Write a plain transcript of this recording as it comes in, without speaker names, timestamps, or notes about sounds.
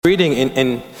Reading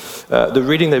in the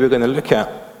reading that we're going to look at,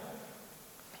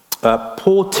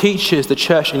 Paul teaches the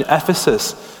church in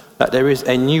Ephesus that there is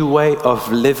a new way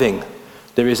of living.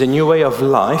 There is a new way of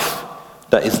life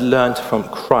that is learned from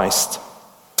Christ.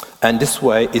 And this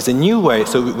way is a new way,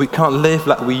 so we can't live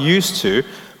like we used to,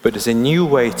 but it's a new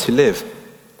way to live.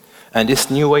 And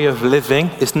this new way of living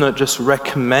is not just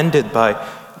recommended by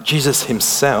Jesus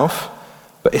himself,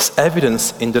 but it's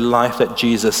evidence in the life that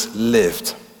Jesus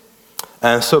lived.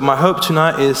 And so my hope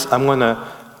tonight is I'm going to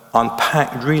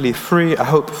unpack really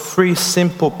three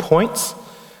simple points,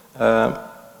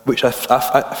 which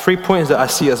 3 points that I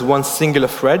see as one singular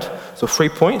thread. So 3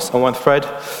 points on one thread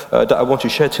that I want to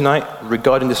share tonight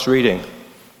regarding this reading.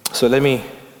 So let me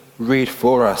read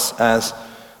for us as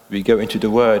we go into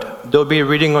the Word. There'll be a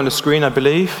reading on the screen, I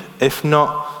believe. If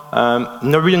not,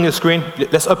 no reading on the screen.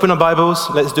 Let's open our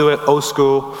Bibles. Let's do it old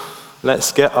school.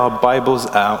 Let's get our Bibles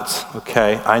out.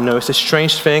 Okay, I know it's a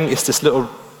strange thing. It's this little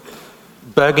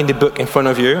burgundy book in front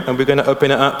of you, and we're going to open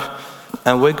it up.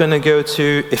 And we're going to go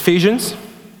to Ephesians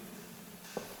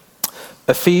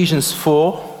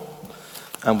 4,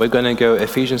 and we're going to go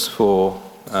Ephesians 4,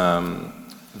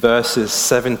 verses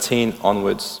 17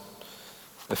 onwards.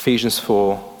 Ephesians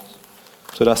 4.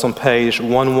 So that's on page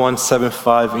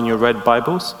 1175 in your red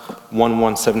Bibles,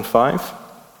 1175.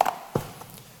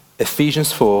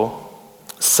 Ephesians 4,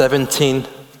 17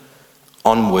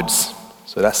 onwards.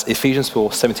 So that's Ephesians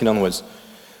 4, 17 onwards,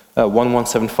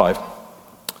 1175.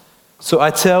 So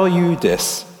I tell you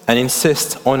this, and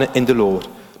insist on it in the Lord,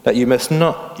 that you must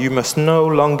no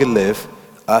longer live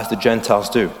as the Gentiles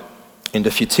do, in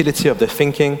the futility of their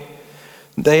thinking.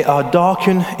 They are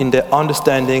darkened in their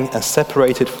understanding and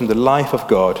separated from the life of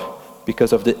God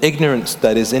because of the ignorance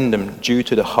that is in them due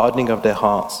to the hardening of their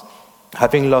hearts.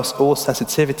 Having lost all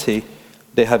sensitivity,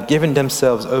 they have given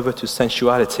themselves over to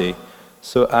sensuality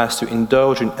so as to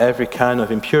indulge in every kind of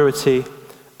impurity,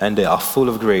 and they are full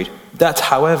of greed. That,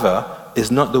 however, is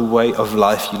not the way of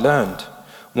life you learned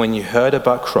when you heard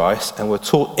about Christ and were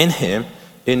taught in him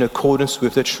in accordance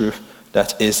with the truth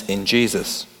that is in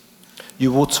Jesus.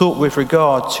 You will taught with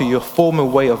regard to your former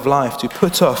way of life to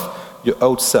put off your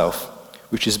old self,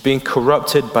 which is being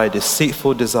corrupted by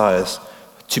deceitful desires,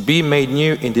 to be made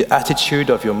new in the attitude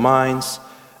of your minds,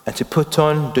 and to put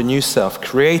on the new self,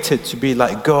 created to be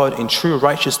like God in true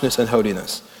righteousness and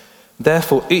holiness.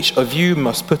 Therefore, each of you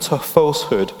must put off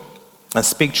falsehood and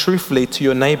speak truthfully to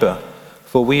your neighbor,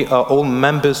 for we are all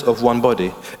members of one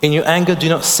body. In your anger, do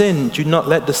not sin. Do not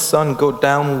let the sun go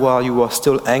down while you are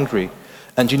still angry,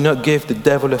 and do not give the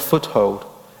devil a foothold.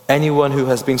 Anyone who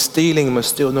has been stealing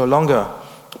must steal no longer,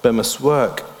 but must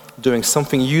work, doing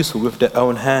something useful with their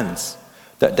own hands,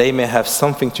 that they may have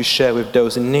something to share with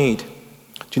those in need.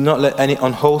 Do not let any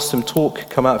unwholesome talk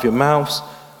come out of your mouths,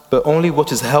 but only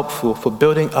what is helpful for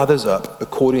building others up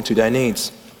according to their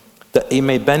needs, that it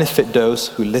may benefit those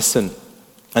who listen.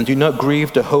 And do not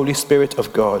grieve the Holy Spirit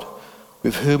of God,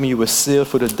 with whom you were sealed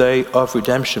for the day of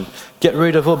redemption. Get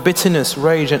rid of all bitterness,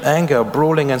 rage and anger,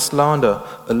 brawling and slander,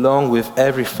 along with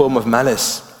every form of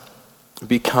malice.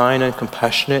 Be kind and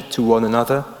compassionate to one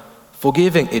another,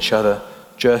 forgiving each other,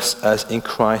 just as in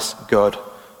Christ God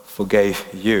forgave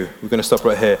you. We're going to stop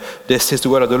right here. This is the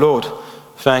word of the Lord.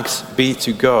 Thanks be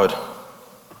to God.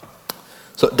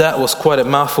 So that was quite a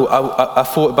mouthful. I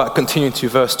thought about continuing to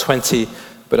verse 20,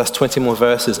 but that's 20 more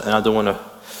verses, and I don't want to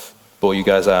bore you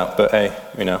guys out. But hey,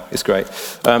 it's great.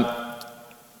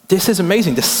 This is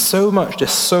amazing. There's so much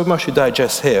to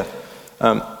digest here.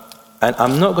 And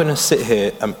I'm not going to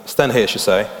stand here, I should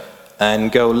say,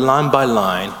 and go line by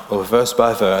line or verse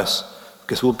by verse,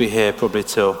 because we'll be here probably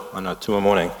till, tomorrow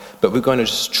morning. But we're going to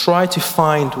just try to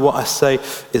find what I say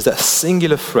is that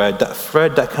singular thread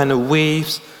that kind of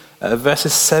weaves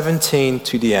verses 17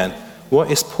 to the end. What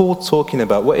is Paul talking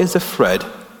about? What is the thread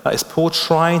that is Paul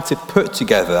trying to put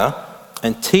together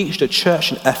and teach the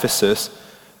church in Ephesus,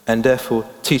 and therefore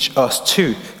teach us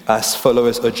too as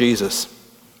followers of Jesus?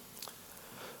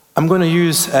 I'm going to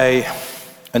use an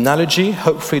analogy,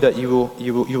 hopefully that you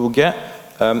will get.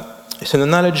 It's an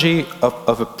analogy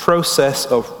of a process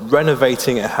of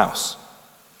renovating a house.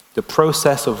 The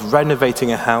process of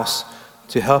renovating a house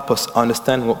to help us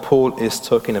understand what Paul is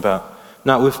talking about.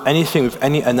 Now, with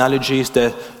any analogies,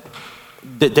 they're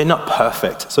not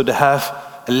perfect. So they have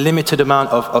a limited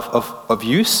amount of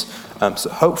use. So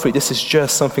hopefully this is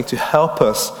just something to help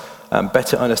us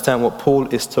better understand what Paul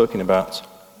is talking about.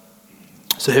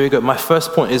 So here we go. My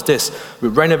first point is this. We're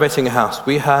renovating a house.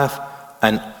 We have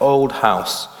an old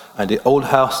house. And the old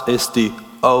house is the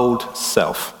old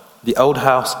self. The old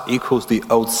house equals the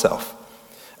old self.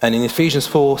 And in Ephesians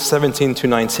 4, 17 to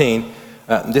 19,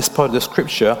 This part of the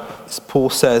scripture, as Paul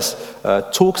says,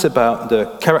 talks about the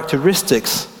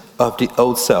characteristics of the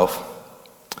old self,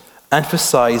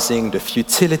 emphasizing the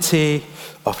futility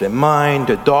of the mind,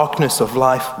 the darkness of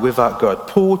life without God.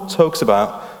 Paul talks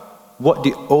about what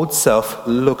the old self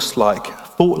looks like,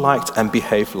 thought like, and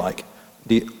behaved like.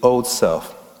 The old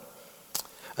self.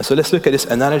 And so let's look at this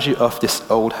analogy of this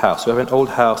old house. We have an old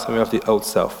house and we have the old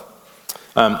self.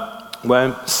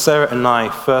 When Sarah and I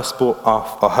first bought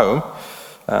our home,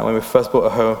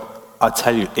 I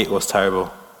tell you, it was terrible.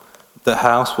 The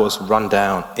house was run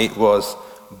down. It was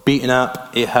beaten up.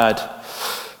 It had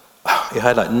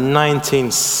like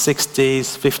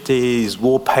 1960s, 50s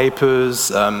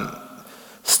wallpapers,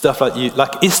 stuff like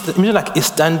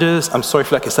EastEnders. I'm sorry if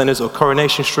you like EastEnders or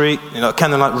Coronation Street.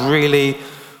 Kind of like really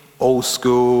old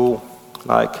school,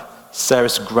 like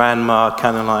Sarah's grandma,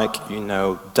 kind of like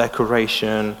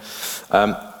decoration.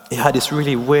 It had this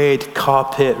really weird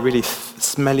carpet, really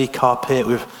smelly carpet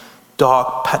with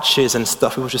dark patches and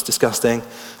stuff. It was just disgusting.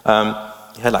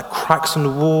 It had like cracks on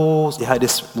the walls. It had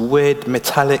this weird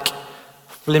metallic,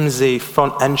 flimsy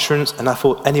front entrance, and I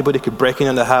thought anybody could break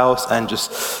in the house and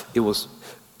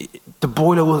the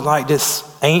boiler was like this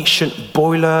ancient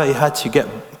boiler. You had to get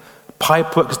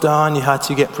pipe works done. You had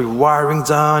to get rewiring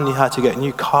done. You had to get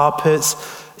new carpets.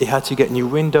 You had to get new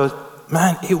windows.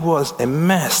 Man, it was a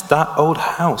mess. That old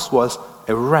house was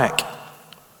a wreck.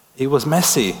 It was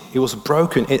messy. It was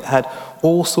broken. It had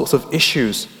all sorts of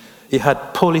issues. It had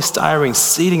polystyrene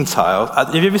ceiling tiles.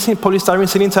 Have you ever seen polystyrene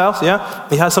ceiling tiles? Yeah?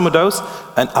 It had some of those.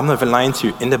 And I'm not even lying to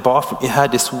you. In the bathroom, it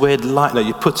had this weird light that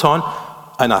you put on,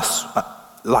 and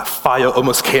like fire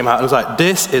almost came out. I was like,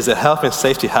 this is a health and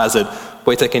safety hazard.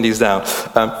 We're taking these down.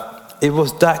 It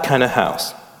was that kind of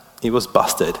house. It was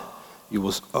busted. It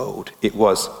was old. It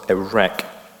was a wreck.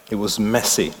 It was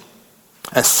messy.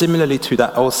 And similarly to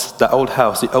that old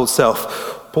house, the old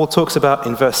self, Paul talks about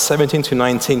in verse 17 to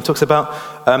 19, talks about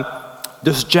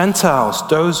those Gentiles,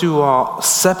 those who are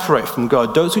separate from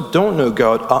God, those who don't know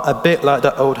God, are a bit like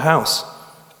that old house.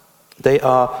 They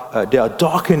are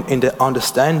darkened in their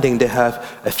understanding. They have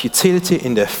a futility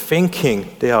in their thinking.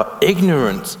 They are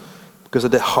ignorant because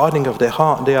of the hardening of their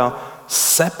heart. They are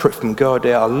separate from God.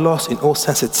 They are lost in all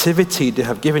sensitivity. They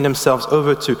have given themselves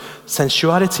over to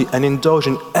sensuality and indulge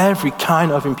in every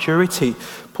kind of impurity.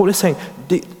 Paul is saying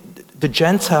the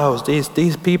Gentiles,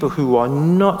 these people who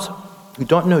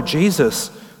don't know Jesus,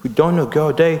 who don't know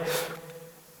God, they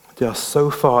are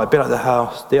so far, a bit like the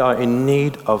house, they are in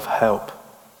need of help.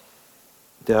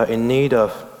 They are in need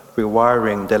of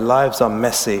rewiring. Their lives are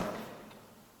messy.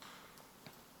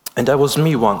 And that was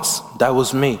me once. That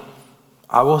was me.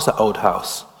 I was the old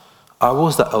house. I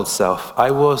was the old self. I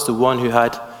was the one who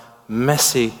had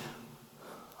messy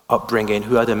upbringing,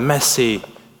 who had a messy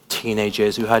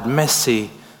teenagers, who had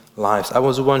messy lives. I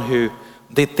was the one who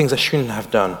did things I shouldn't have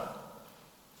done.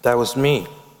 That was me.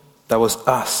 That was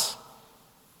us.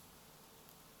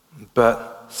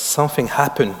 But something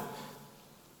happened.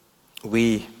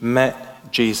 We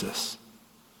met Jesus.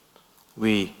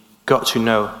 We got to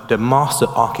know the master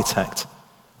architect,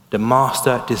 the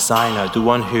master designer, the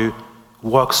one who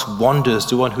works wonders,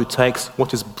 the one who takes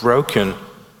what is broken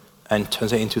and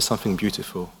turns it into something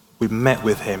beautiful. We met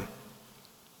with him.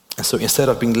 And so instead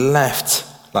of being left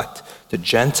like the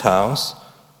Gentiles,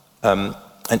 and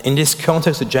in this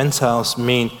context, the Gentiles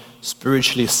mean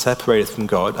spiritually separated from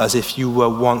God, as if you were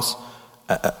once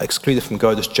excluded from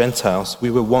God as Gentiles.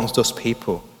 We were once those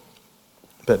people.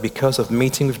 But because of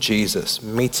meeting with Jesus,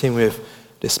 meeting with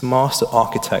this master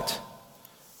architect,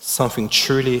 something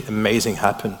truly amazing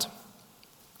happened.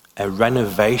 A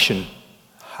renovation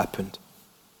happened.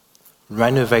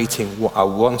 Renovating what I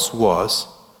once was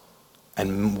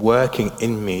and working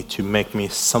in me to make me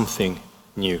something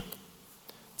new.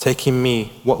 Taking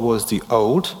me, what was the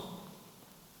old,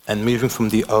 and moving from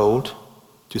the old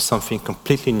to something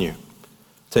completely new.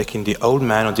 Taking the old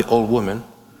man or the old woman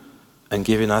and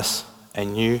giving us a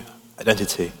new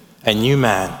identity, a new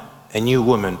man, a new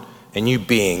woman, a new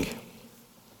being.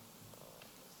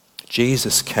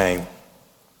 Jesus came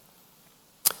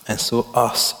and saw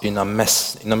us in our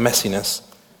messiness,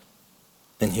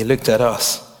 and he looked at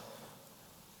us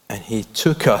and he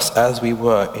took us as we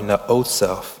were in our old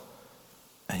self,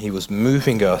 and he was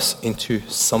moving us into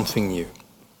something new.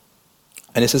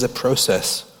 And this is a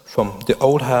process from the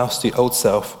old house, the old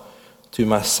self, to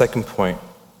my second point,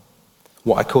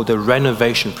 what I call the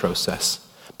renovation process.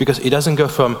 Because it doesn't go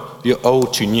from you're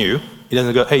old to new. It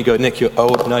doesn't go, hey, you go, Nick, you're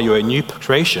old, now you're a new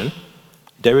creation.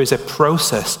 There is a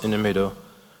process in the middle.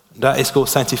 That is called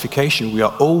sanctification. We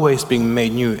are always being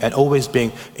made new and always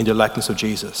being in the likeness of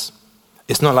Jesus.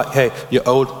 It's not like, hey, you're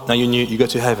old, now you're new, you go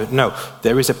to heaven. No,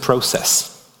 there is a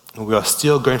process. And we are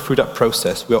still going through that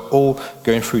process. We are all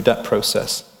going through that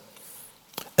process.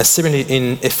 And similarly,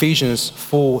 in Ephesians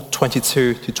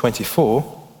 4:22-24,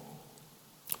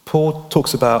 Paul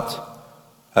talks about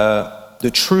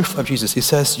the truth of Jesus. He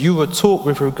says, you were taught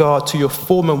with regard to your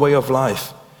former way of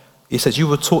life. He says, you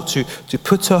were taught to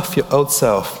put off your old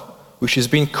self, which has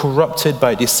been corrupted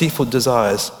by deceitful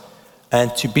desires,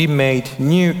 and to be made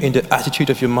new in the attitude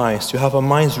of your minds, to have our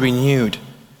minds renewed,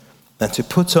 and to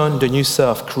put on the new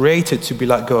self, created to be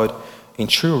like God in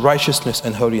true righteousness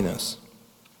and holiness.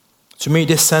 To me,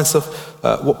 this sense of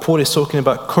what Paul is talking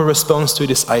about corresponds to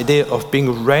this idea of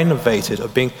being renovated,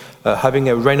 of being having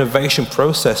a renovation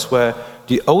process where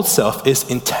the old self is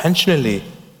intentionally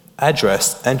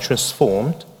addressed and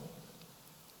transformed.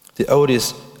 The old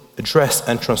is addressed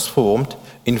and transformed,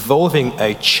 involving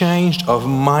a change of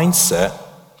mindset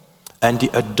and the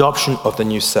adoption of the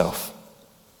new self.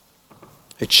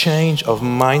 A change of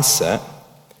mindset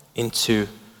into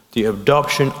the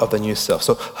adoption of the new self.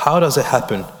 So how does it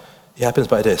happen? It happens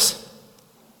by this.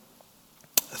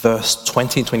 Verse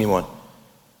 20 and 21.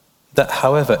 That,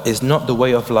 however, is not the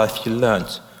way of life you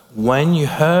learned when you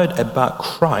heard about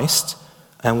Christ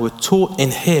and were taught in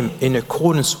him in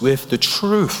accordance with the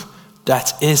truth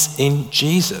that is in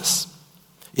Jesus.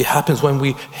 It happens when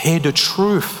we hear the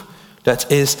truth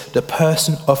that is the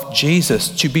person of Jesus.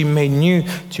 To be made new,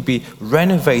 to be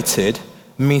renovated,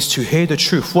 means to hear the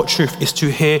truth. What truth? Is to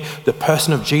hear the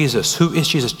person of Jesus. Who is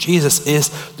Jesus? Jesus is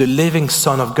the living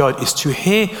Son of God. Is to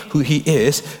hear who he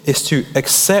is to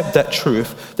accept that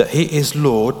truth, that he is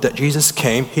Lord, that Jesus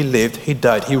came, he lived, he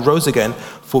died, he rose again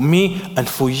for me and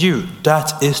for you.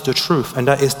 That is the truth, and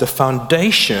that is the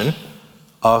foundation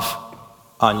of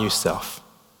our new self.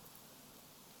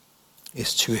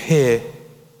 Is to hear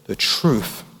the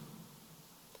truth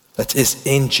that is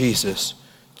in Jesus,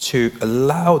 to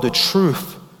allow the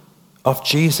truth of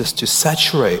Jesus to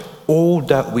saturate all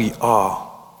that we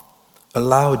are.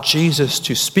 Allow Jesus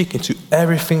to speak into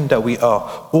everything that we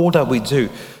are, all that we do,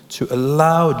 to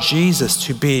allow Jesus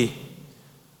to be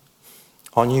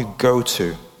our new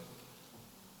go-to.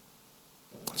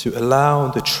 To allow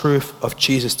the truth of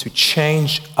Jesus to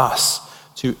change us,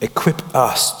 to equip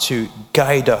us, to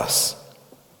guide us.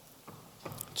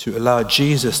 To allow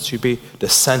Jesus to be the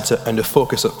center and the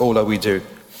focus of all that we do.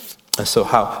 And so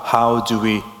how do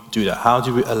we do that? How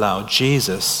do we allow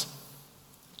Jesus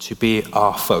to be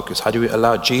our focus? How do we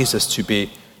allow Jesus to be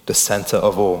the center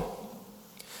of all?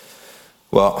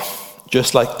 Well,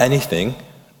 just like anything,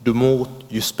 the more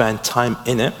you spend time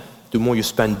in it, the more you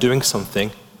spend doing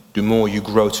something, the more you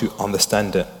grow to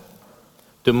understand it.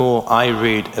 The more I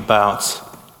read about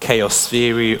chaos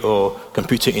theory or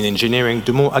computer in engineering,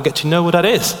 the more I get to know what that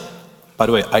is. By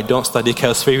the way, I don't study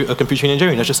chaos theory or computer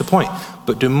engineering, that's just the point.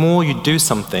 But the more you do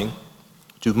something,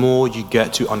 the more you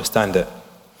get to understand it.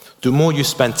 The more you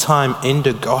spend time in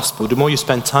the gospel, the more you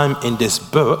spend time in this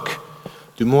book,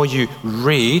 the more you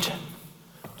read,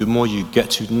 the more you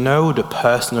get to know the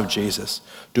person of Jesus.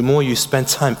 The more you spend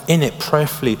time in it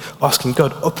prayerfully, asking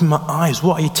God, open my eyes,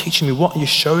 what are you teaching me, what are you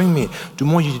showing me? The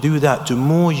more you do that, the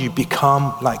more you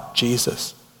become like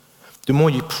Jesus. The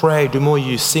more you pray, the more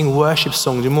you sing worship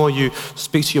songs, the more you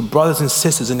speak to your brothers and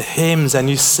sisters in hymns, and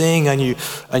you sing and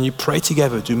you pray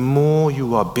together, the more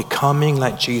you are becoming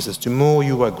like Jesus, the more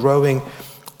you are growing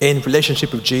in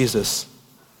relationship with Jesus.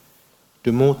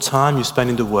 The more time you spend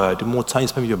in the Word, the more time you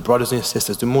spend with your brothers and your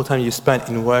sisters, the more time you spend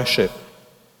in worship,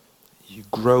 you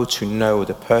grow to know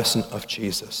the person of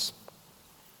Jesus.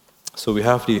 So we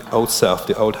have the old self,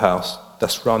 the old house,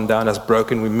 that's run down, that's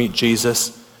broken. We meet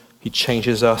Jesus, he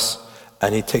changes us,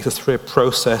 and he takes us through a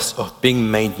process of being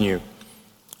made new,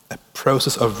 a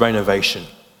process of renovation.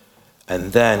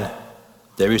 And then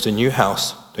there is the new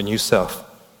house, the new self.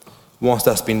 Once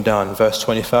that's been done, verse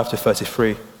 25 to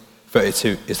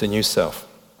 32 is the new self.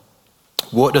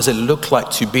 What does it look like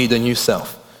to be the new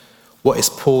self? What is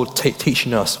Paul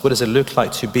teaching us? What does it look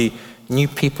like to be new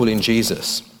people in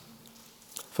Jesus?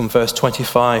 From verse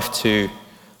 25 to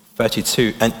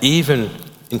 32, and even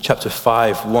in chapter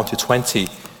 5, 1 to 20,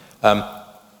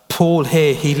 Paul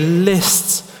here, he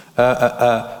lists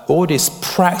all this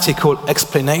practical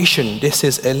explanation. This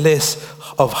is a list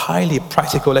of highly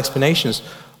practical explanations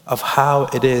of how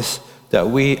it is that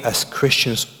we as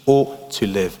Christians ought to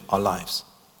live our lives.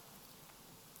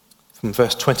 From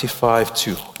verse 25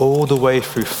 to all the way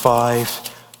through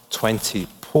 5:20,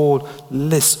 Paul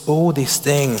lists all these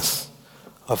things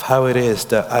of how it is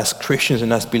that as Christians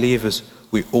and as believers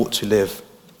we ought to live.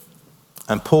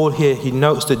 And Paul here, he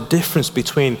notes the difference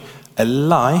between a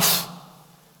life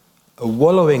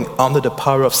wallowing under the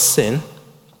power of sin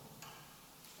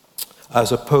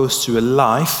as opposed to a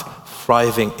life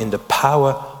thriving in the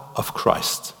power of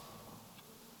Christ.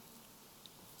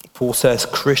 Paul says,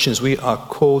 Christians, we are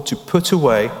called to put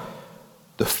away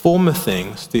the former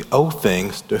things, the old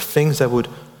things, the things that would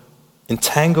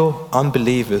entangle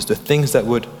unbelievers, the things that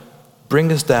would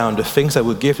bring us down, the things that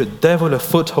would give the devil a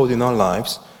foothold in our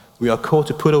lives. We are called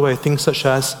to put away things such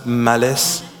as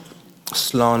malice,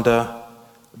 slander,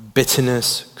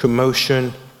 bitterness,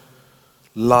 commotion,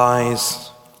 lies,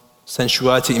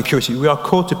 sensuality, impurity. We are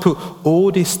called to put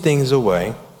all these things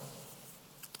away,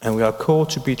 and we are called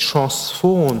to be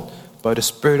transformed by the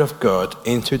Spirit of God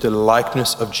into the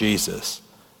likeness of Jesus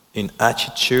in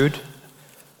attitude,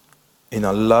 in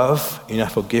our love, in our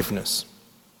forgiveness.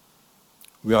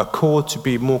 We are called to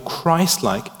be more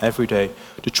Christ-like every day.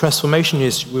 The transformation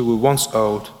is we were once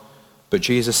old, but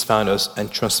Jesus found us and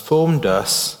transformed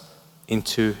us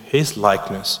into his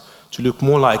likeness, to look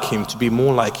more like him, to be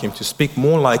more like him, to speak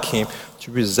more like him,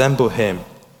 to resemble him.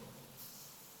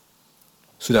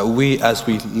 So that we, as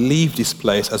we leave this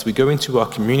place, as we go into our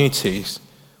communities,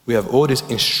 we have all these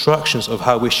instructions of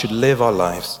how we should live our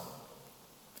lives.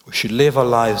 We should live our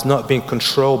lives not being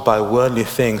controlled by worldly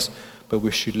things, but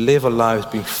we should live our lives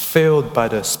being filled by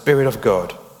the Spirit of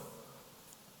God.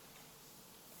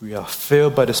 We are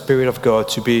filled by the Spirit of God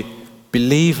to be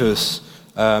believers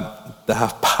that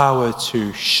have power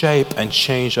to shape and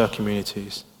change our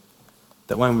communities.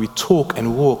 That when we talk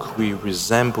and walk, we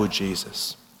resemble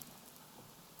Jesus.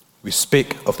 We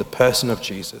speak of the person of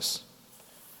Jesus.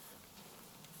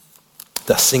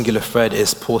 That singular thread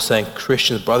is Paul saying,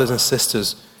 Christians, brothers and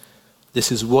sisters,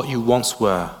 this is what you once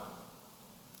were,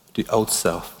 the old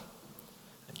self.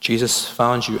 Jesus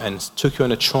found you and took you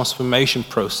on a transformation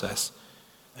process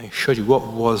and showed you what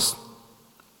was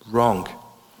wrong.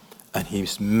 And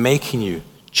he's making you,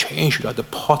 change you like the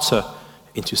potter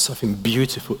into something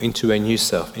beautiful, into a new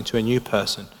self, into a new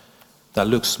person that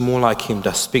looks more like him,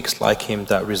 that speaks like him,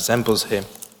 that resembles him.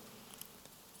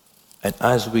 And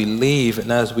as we leave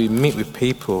and as we meet with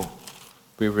people,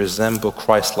 we resemble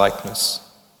Christ-likeness.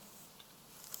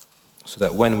 So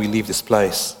that when we leave this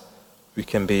place, we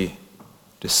can be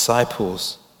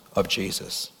disciples of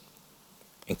Jesus,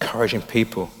 encouraging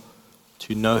people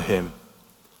to know him,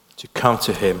 to come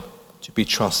to him, to be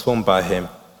transformed by him,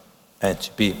 and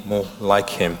to be more like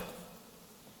him.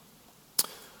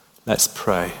 Let's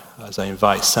pray as I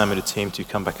invite Sam and the team to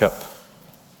come back up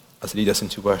as they lead us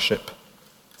into worship.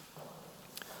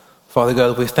 Father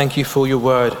God, we thank you for your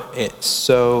word. It's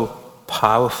so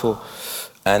powerful,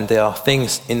 and there are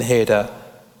things in here that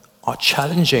are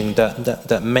challenging,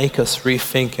 that make us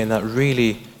rethink and that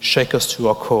really shake us to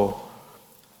our core.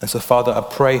 And so, Father, I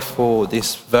pray for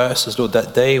these verses, Lord,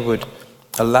 that they would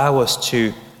allow us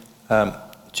to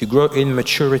grow in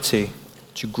maturity,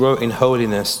 to grow in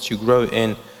holiness, to grow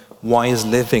in wise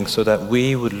living, so that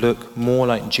we would look more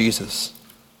like Jesus.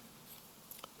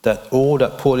 That all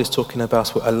that Paul is talking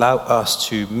about will allow us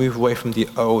to move away from the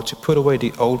old, to put away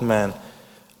the old man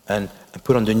and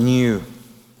put on the new,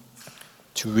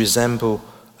 to resemble,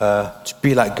 to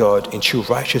be like God in true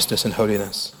righteousness and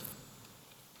holiness.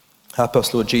 Help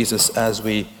us, Lord Jesus, as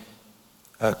we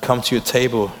come to your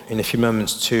table in a few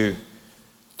moments, to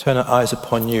turn our eyes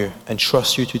upon you and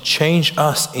trust you to change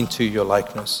us into your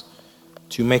likeness,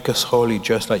 to make us holy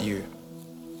just like you.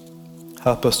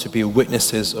 Help us to be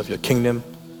witnesses of your kingdom.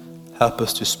 Help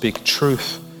us to speak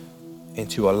truth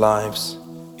into our lives,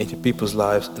 into people's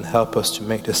lives, and help us to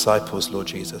make disciples, Lord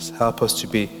Jesus. Help us to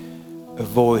be a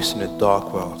voice in a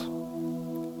dark world.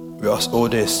 We ask all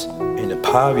this in the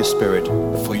power of your Spirit,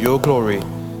 for your glory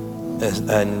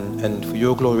and for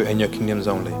your glory and your kingdoms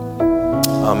only.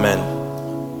 Amen.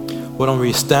 Why don't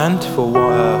we stand for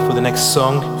the next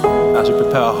song as we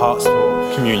prepare our hearts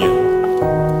for communion.